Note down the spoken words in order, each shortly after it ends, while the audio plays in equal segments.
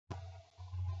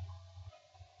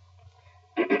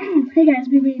Hey guys,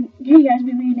 BB here,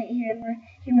 and we're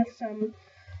here with some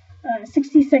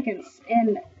 60 seconds.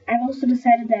 And I've also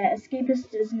decided that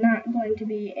Escapist is not going to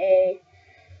be a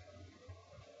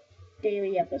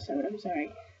daily episode. I'm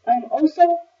sorry.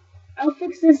 Also, I'll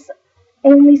fix this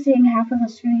only seeing half of the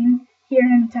screen here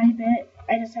in a tiny bit.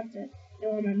 I just have to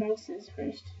know where my mouse is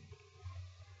first.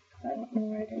 I don't know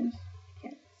where it is. I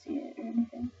can't see it or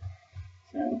anything.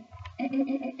 So,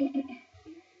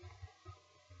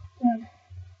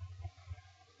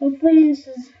 hopefully this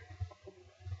is,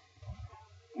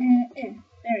 there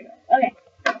we go, okay,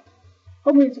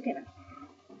 hopefully it's okay now.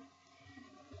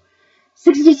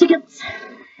 60 seconds,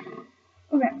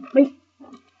 okay, wait.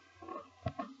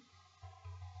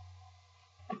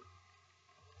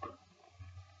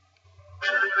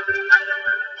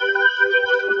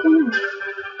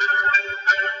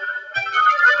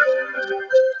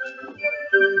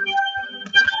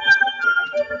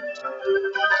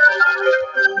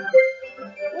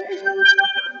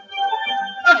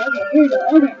 Oh, okay, here we go,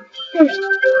 okay, here we go.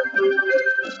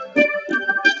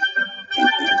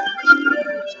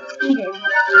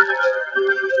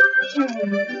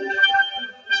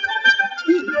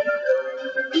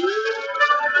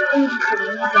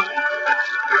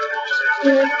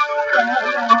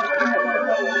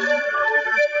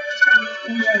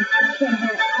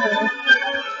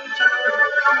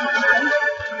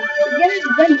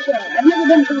 Adventure. I've never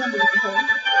done Columbia before.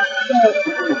 So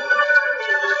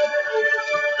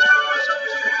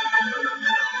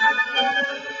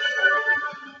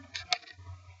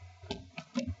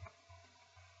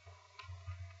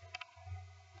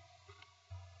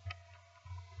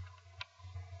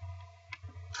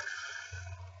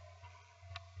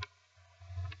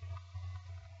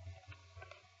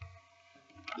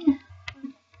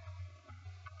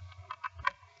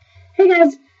hey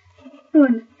guys,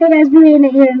 hey guys, being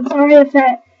here, and sorry if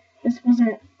this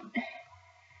wasn't,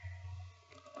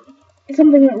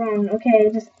 something went wrong, okay,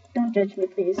 just don't judge me,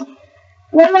 please.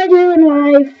 What do I do in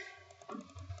life?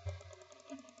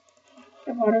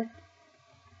 Get water.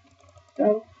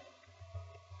 Go.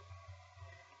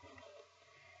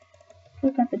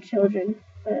 Look at the children,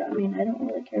 but I mean, I don't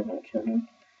really care about children.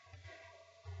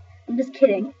 I'm just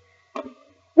kidding.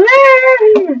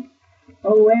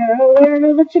 Oh, where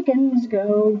do the chickens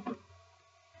go?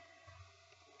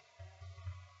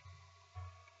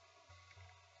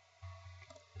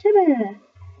 Ta-da!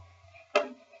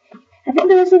 I think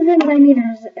those are the things I need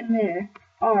in there.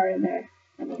 I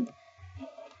mean,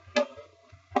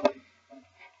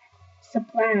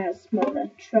 supplies,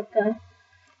 mother trucker.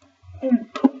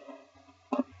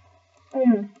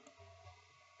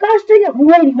 Gosh dang it,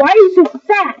 lady, why are you so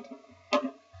fat?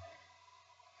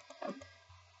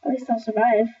 At least I'll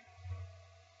survive.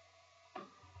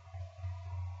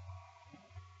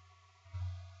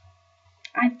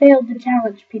 I failed the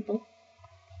challenge, people.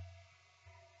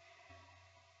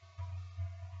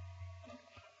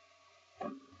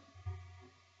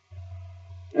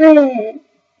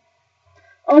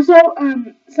 Also,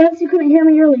 since you couldn't hear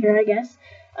me earlier, I guess,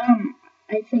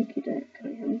 I think you couldn't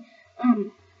hear me,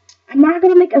 I'm not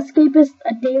gonna make Escapist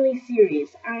a daily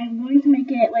series. I'm going to make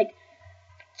it, like,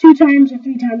 2 times or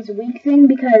 3 times a week thing,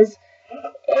 because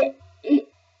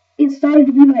it started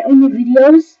to be my only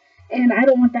videos, and I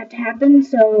don't want that to happen,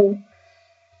 so,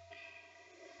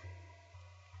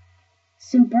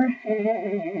 super,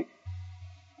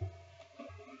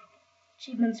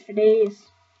 achievements for days.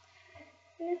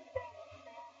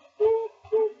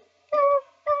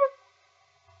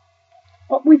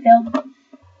 Oh, we failed.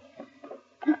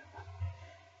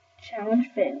 Challenge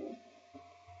failed.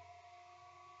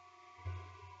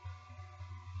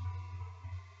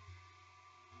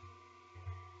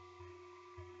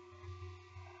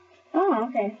 Oh,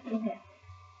 okay.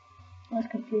 That's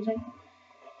confusing.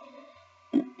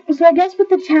 So I guess with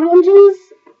the challenges,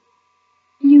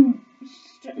 you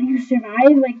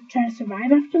survive, like, try to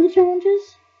survive after the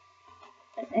challenges?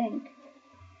 I think.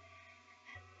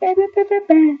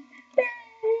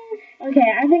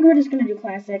 Okay, I think we're just gonna do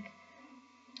classic.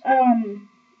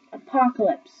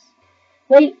 Apocalypse.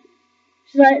 Wait,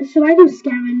 should I do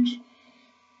scavenge?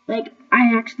 Like,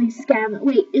 I actually scavenge.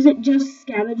 Wait, is it just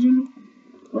scavenging?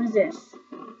 What is this?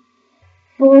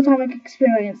 Full atomic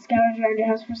experience. Scavenge around your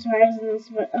house for survivors and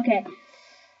this. Okay.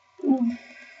 Oof.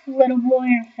 Little boy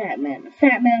or fat man?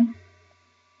 Fat man.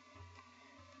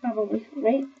 Probably.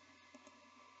 Right?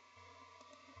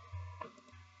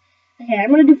 Okay,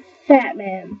 I'm gonna do fat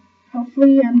man.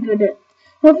 Hopefully I'll be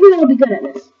good at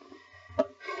this.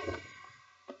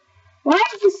 Why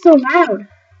is this so loud?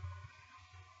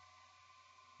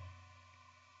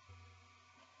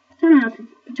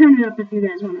 Turn it up if you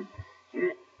guys wanna hear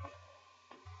it.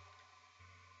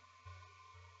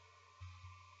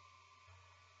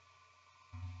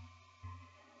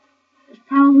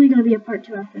 gonna be a part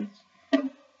 2 after this.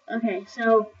 Okay,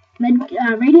 so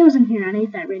radio's in here. I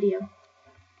need that radio.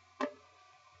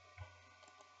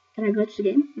 Can I glitch the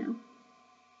game? No.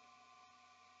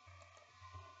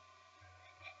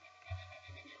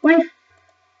 Wife!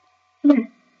 Come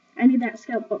here. I need that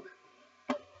scout book.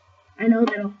 I know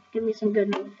that'll give me some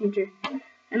good in the future.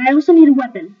 And I also need a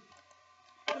weapon.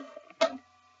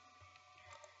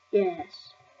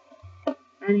 Yes.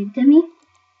 I need Timmy.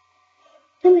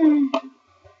 Timmy.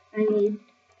 I need...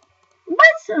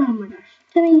 What? Oh my gosh.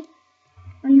 Timmy.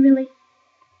 Are you really?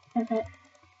 Pet.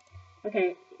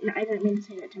 Okay. No, I didn't mean to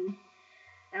say that, Timmy.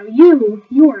 Now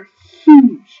you are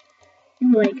huge.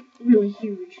 You're like really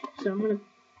huge. So I'm gonna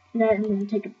I'm gonna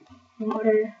take a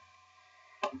water.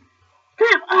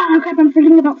 Crap! Oh crap, I'm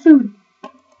forgetting about food.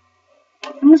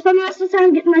 I'm gonna spend the rest of the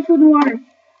time getting my food and water.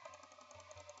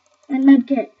 And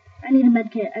medkit. I need a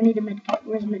medkit. I need a medkit.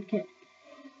 Where's a medkit?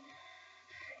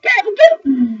 Get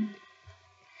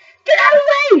out of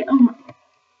the way! Oh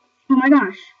my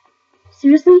gosh.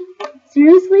 Seriously?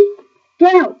 Seriously?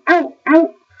 Get out! Out!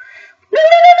 Out! No!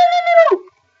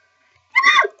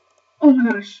 Oh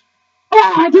my gosh.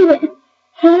 Oh, I did it!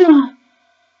 Oh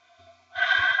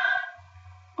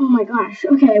my gosh.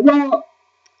 Okay, well,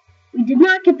 we did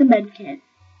not get the medkit.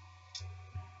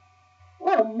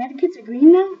 Whoa, medkits are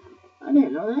green now? I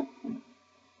didn't know that.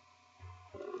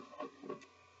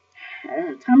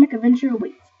 Atomic Adventure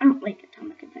awaits. I don't like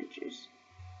Atomic Adventures.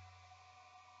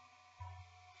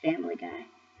 Family Guy.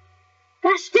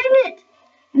 Gosh dang it!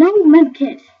 No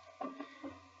medkit.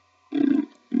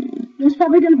 There's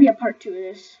probably going to be a part 2 of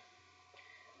this.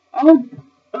 All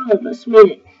of us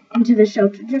made it into the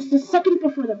shelter just a second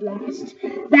before the blast.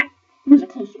 That was a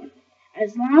close one.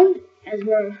 As long as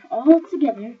we're all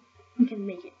together, we can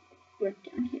make it work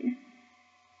down here.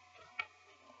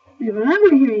 We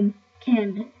remember hearing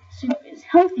canned soup is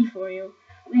healthy for you.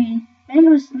 We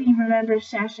mostly remember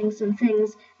stashing some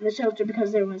things in the shelter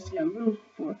because there was no room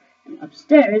for them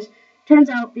upstairs. Turns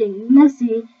out being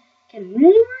messy can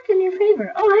really work in your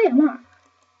favor. Oh, hey, look.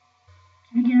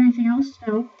 Did we get anything else?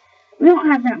 No. We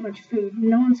don't have that much food.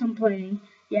 No one's complaining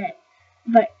yet.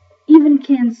 But even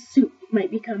canned soup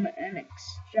might become an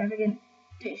extravagant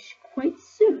dish quite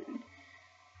soon.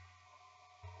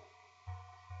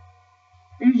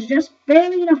 There's just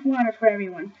barely enough water for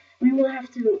everyone. We will have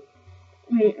to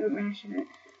ration it.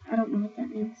 I don't know what that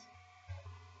means.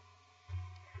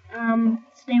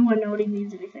 Stay one, nobody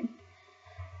means anything.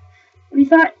 We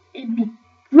thought it'd be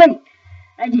great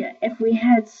idea if we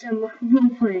had some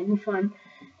role-playing fun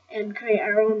and create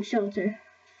our own shelter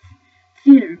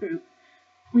theater group.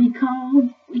 We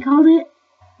called it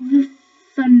the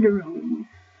Thunderdome.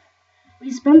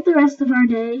 We spent the rest of our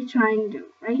day trying to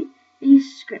write a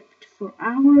script for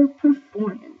our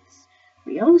performance.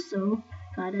 We also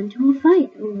got into a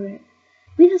fight over it.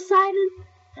 We decided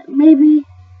that maybe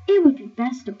it would be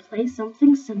best to play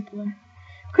something simpler.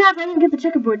 Crap, I didn't get the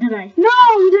checkerboard, did I? No,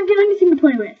 we didn't get anything to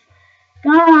play with.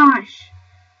 Gosh.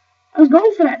 I was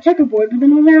going for that checkerboard, but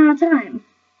then we ran out of time.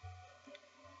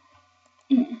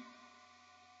 Yeah.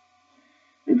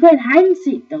 We played hide and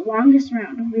seek, the longest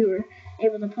round we were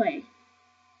able to play.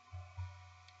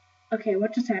 Okay,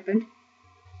 what just happened?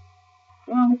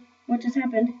 Well, what just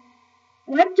happened?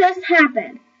 What just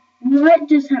happened? What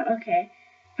just happened? Okay.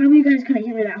 Probably you guys couldn't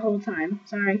hear me that whole time.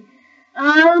 Sorry.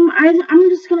 I'm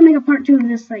just gonna make a part 2 of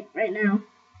this, like, right now.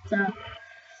 So.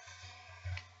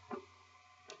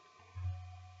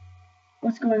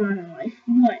 What's going on in life?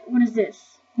 What is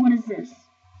this? What is this?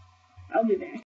 I'll be back.